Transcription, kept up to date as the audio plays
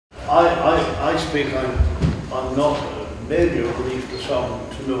I speak, I'm not, maybe a relief to some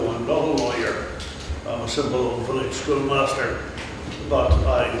to know I'm not a lawyer. I'm a simple old village schoolmaster, but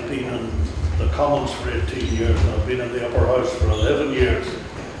I've been in the Commons for 18 years, and I've been in the Upper House for 11 years,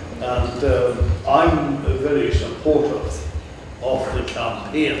 and I'm very supportive of the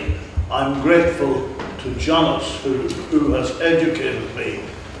campaign. I'm grateful to Janice, who has educated me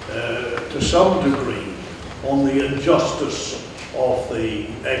to some degree on the injustice of the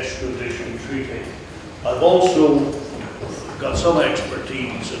extradition treaty. I've also got some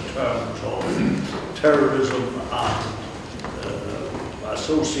expertise in terms of terrorism and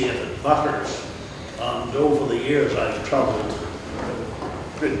associated matters, and over the years I've travelled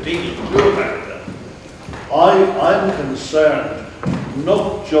a great deal to America. I'm concerned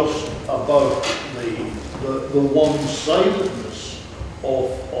not just about the one-sidedness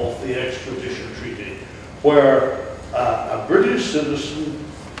of the extradition treaty, where a British citizen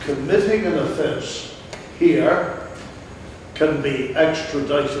committing an offence here can be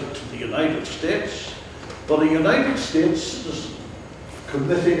extradited to the United States, but a United States citizen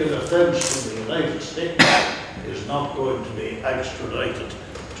committing an offence in the United States is not going to be extradited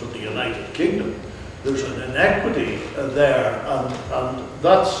to the United Kingdom. There's an inequity there, and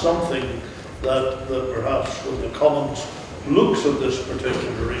that's something that perhaps when the Commons looks at this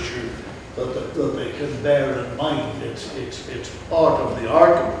particular issue, that they can bear in mind. It's part of the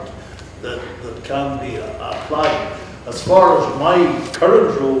argument that can be applied. As far as my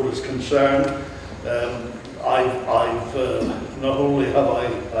current role is concerned, not only have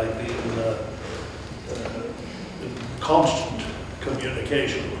I been in constant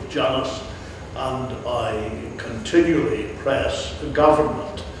communication with Janice, and I continually press the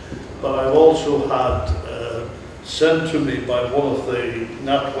government, but I've also had sent to me by one of the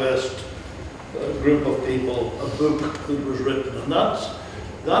NatWest group of people a book that was written, and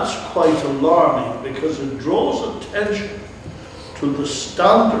that's quite alarming, because it draws attention to the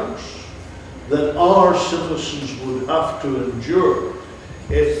standards that our citizens would have to endure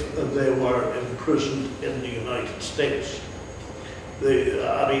if they were imprisoned in the United States.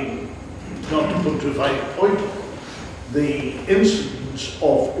 I mean, not to put too fine a point on it, the incidence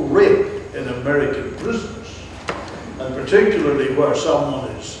of rape in American prisons, and particularly where someone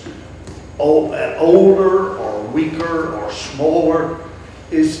is older or weaker or smaller,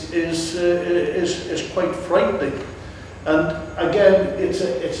 is quite frightening. And again, it's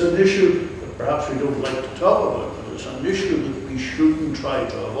an issue that perhaps we don't like to talk about, but it's an issue that we shouldn't try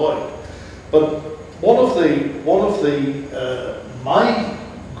to avoid. But one of my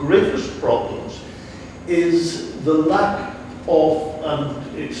greatest problems is the lack of,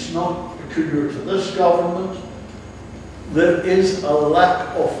 and it's not peculiar to this government, there is a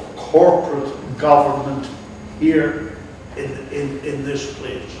lack of corporate government here in this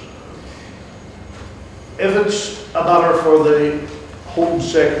place. If it's a matter for the Home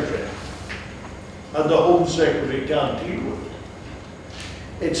Secretary, and the Home Secretary can't deal with it,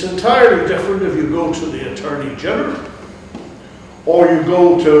 it's entirely different if you go to the Attorney General, or you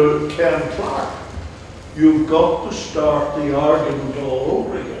go to Ken Clark. You've got to start the argument all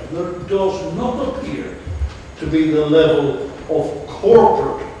over again. There does not appear to be the level of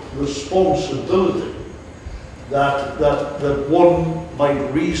corporate responsibility that one might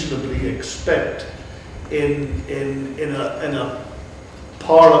reasonably expect in a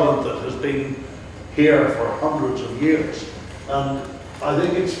parliament that has been here for hundreds of years. And I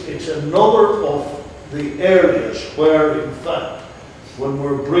think it's another of the areas where, in fact, when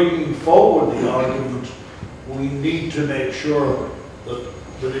we're bringing forward the argument, we need to make sure that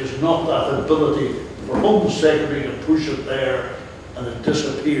there is not that ability for Home Secretary to push it there and it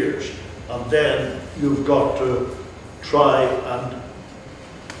disappears, and then you've got to try and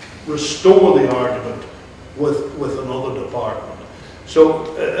restore the argument with another department.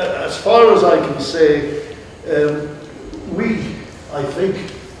 So as far as I can say, I think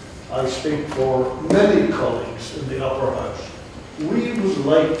I speak for many colleagues in the Upper House, we would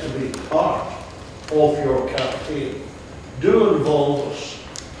like to be part of your campaign. Do involve us,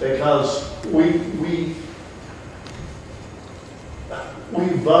 because we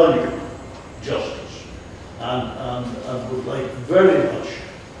value justice and would like very much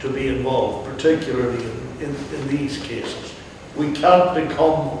to be involved, particularly in these cases. We can't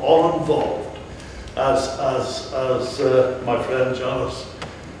become uninvolved, as my friend Janice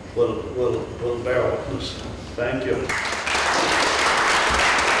will bear witness. Thank you.